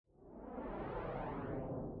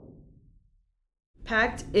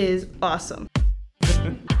PACT is awesome.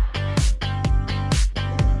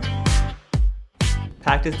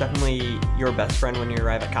 PACT is definitely your best friend when you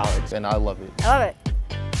arrive at college. And I love it. I love it.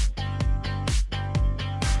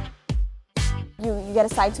 You get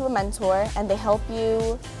assigned to a mentor and they help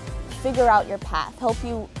you figure out your path, help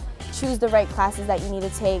you choose the right classes that you need to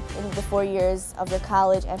take in the 4 years of your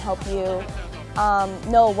college and help you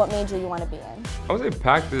know what major you want to be in. I would say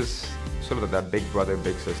PACT is sort of that big brother,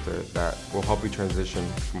 big sister that will help you transition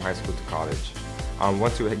from high school to college.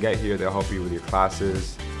 Once you get here, they'll help you with your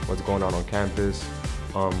classes, what's going on campus,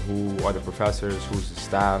 who are the professors, who's the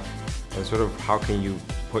staff, and sort of how can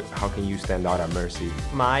you stand out at Mercy.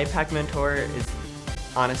 My PACT mentor is,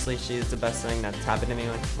 honestly, she's the best thing that's happened to me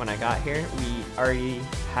when I got here. We already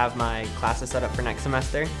have my classes set up for next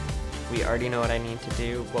semester. We already know what I need to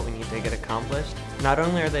do, what we need to get accomplished. Not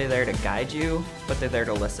only are they there to guide you, but they're there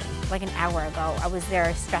to listen. Like an hour ago, I was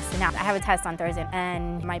there stressing out. I have a test on Thursday,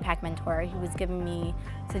 and my PACT mentor, he was giving me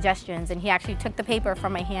suggestions, and he actually took the paper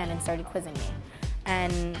from my hand and started quizzing me.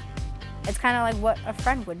 And it's kind of like what a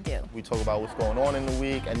friend would do. We talk about what's going on in the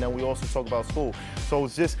week, and then we also talk about school. So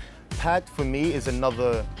it's just, PACT for me is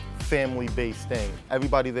another family-based thing.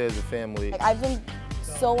 Everybody there is a family. Like, I've been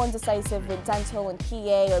so undecisive with dental and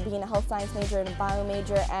PA or being a health science major and a bio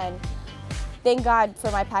major, and thank God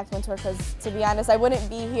for my PACT mentor, because to be honest, I wouldn't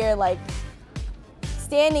be here like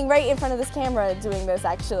standing right in front of this camera doing this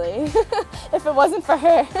actually if it wasn't for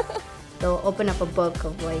her. They'll open up a book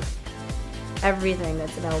of like everything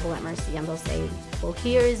that's available at Mercy, and they'll say, well,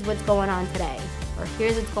 here's what's going on today, or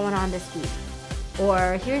here's what's going on this week,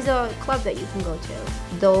 or here's a club that you can go to.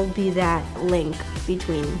 They'll be that link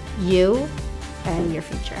between you and your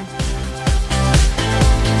future.